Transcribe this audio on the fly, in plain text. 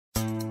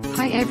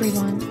Hi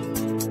everyone.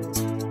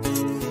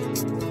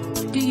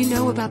 Do you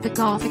know about the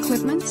golf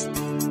equipment?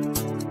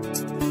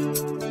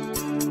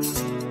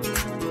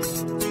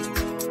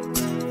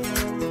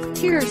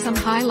 Here are some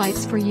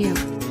highlights for you.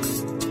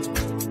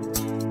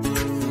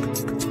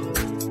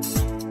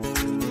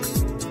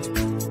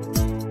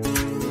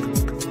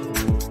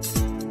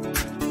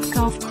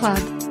 Golf club.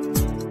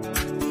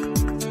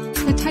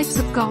 The types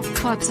of golf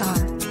clubs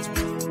are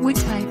wood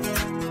type,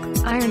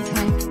 iron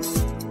type,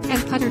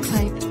 and putter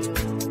type.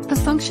 The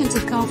functions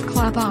of golf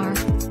club are: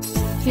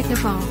 hit the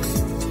ball.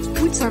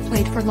 Woods are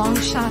played for long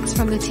shots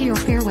from the tee or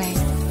fairway.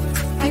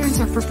 Irons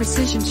are for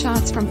precision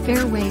shots from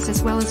fairways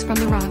as well as from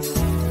the rough.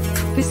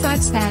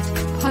 Besides that,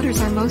 putters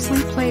are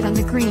mostly played on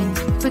the green,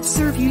 but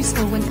serve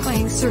useful when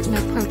playing certain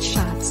approach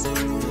shots.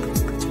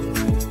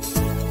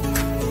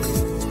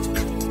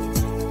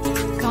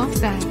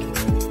 Golf bag.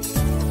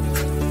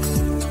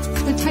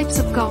 The types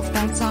of golf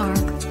bags are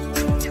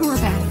tour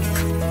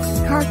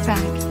bag, card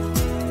bag,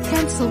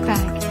 pencil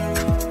bag,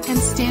 and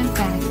stand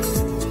bag.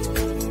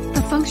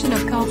 The function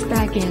of golf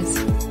bag is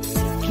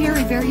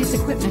carry various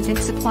equipment and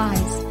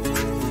supplies.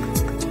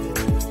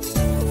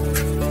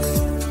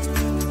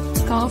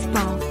 Golf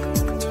ball.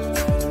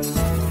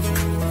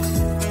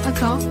 A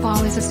golf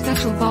ball is a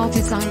special ball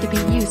designed to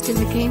be used in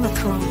the game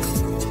of golf.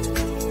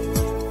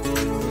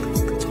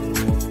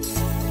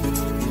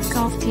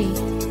 Golf tee.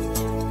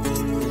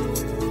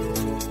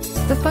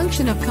 The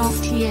function of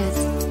golf tee is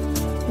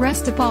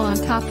rest a ball on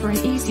top for an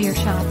easier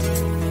shot.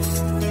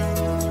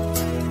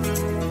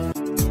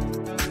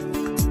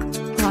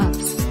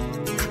 Gloves.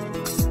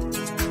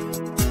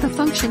 The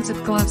functions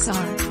of gloves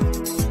are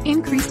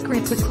increase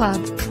grip with club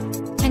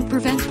and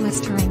prevent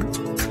blistering.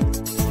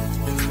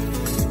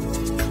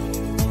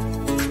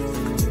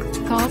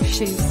 Golf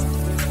shoes.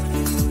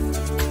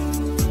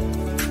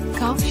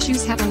 Golf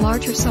shoes have a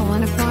larger sole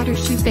and a broader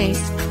shoe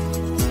base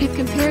if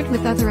compared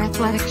with other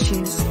athletic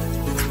shoes.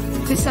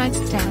 Besides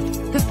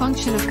that, the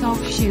function of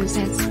golf shoes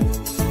is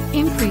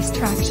increased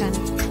traction.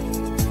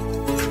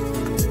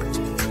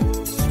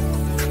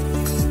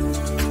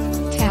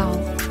 Towel.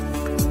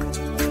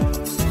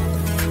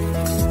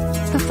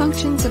 The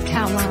functions of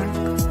towel are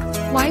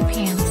wipe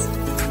hands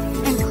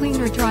and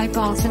clean or dry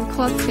balls and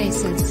club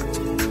faces.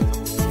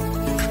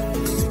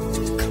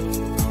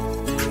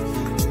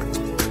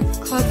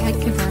 Club head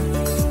cover.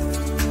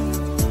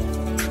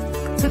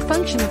 The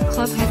function of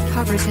club head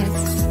covers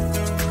is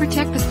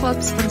protect the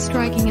clubs from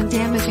striking and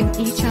damaging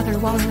each other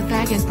while in the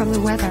bag and from the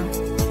weather.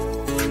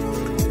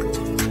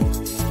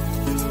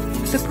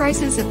 The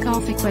prices of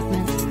golf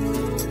equipment.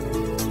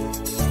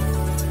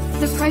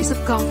 The price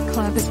of golf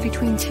club is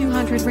between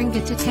 200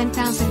 ringgit to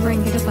 10,000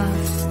 ringgit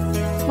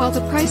above, while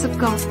the price of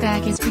golf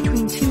bag is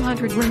between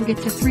 200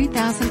 ringgit to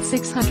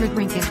 3,600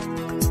 ringgit.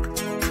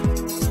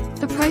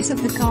 The price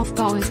of the golf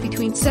ball is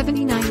between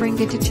 79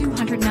 ringgit to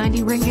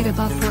 290 ringgit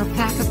above for a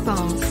pack of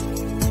balls,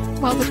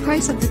 while the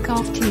price of the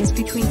golf tee is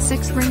between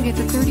 6 ringgit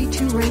to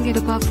 32 ringgit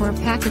above for a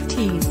pack of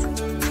tees.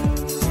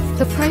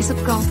 The price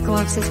of golf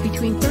gloves is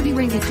between 30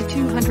 ringgit to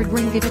 200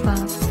 ringgit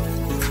above,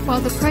 while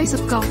the price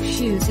of golf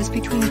shoes is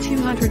between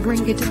 200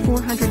 ringgit to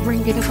 400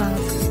 ringgit above.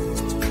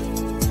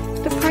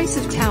 The price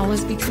of towel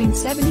is between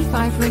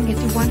 75 ringgit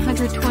to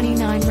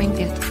 129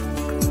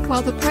 ringgit,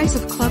 while the price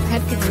of club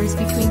head cover is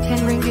between 10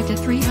 ringgit to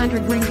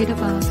 300 ringgit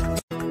above.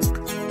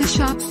 The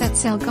shops that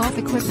sell golf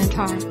equipment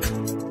are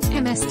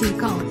MSD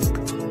Golf,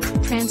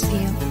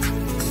 Transview,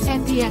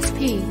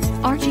 NBSP,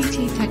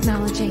 RGT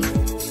Technology,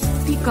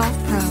 The Golf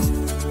Pro,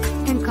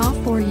 and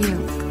Golf4U.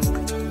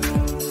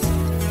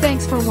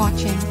 Thanks for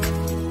watching.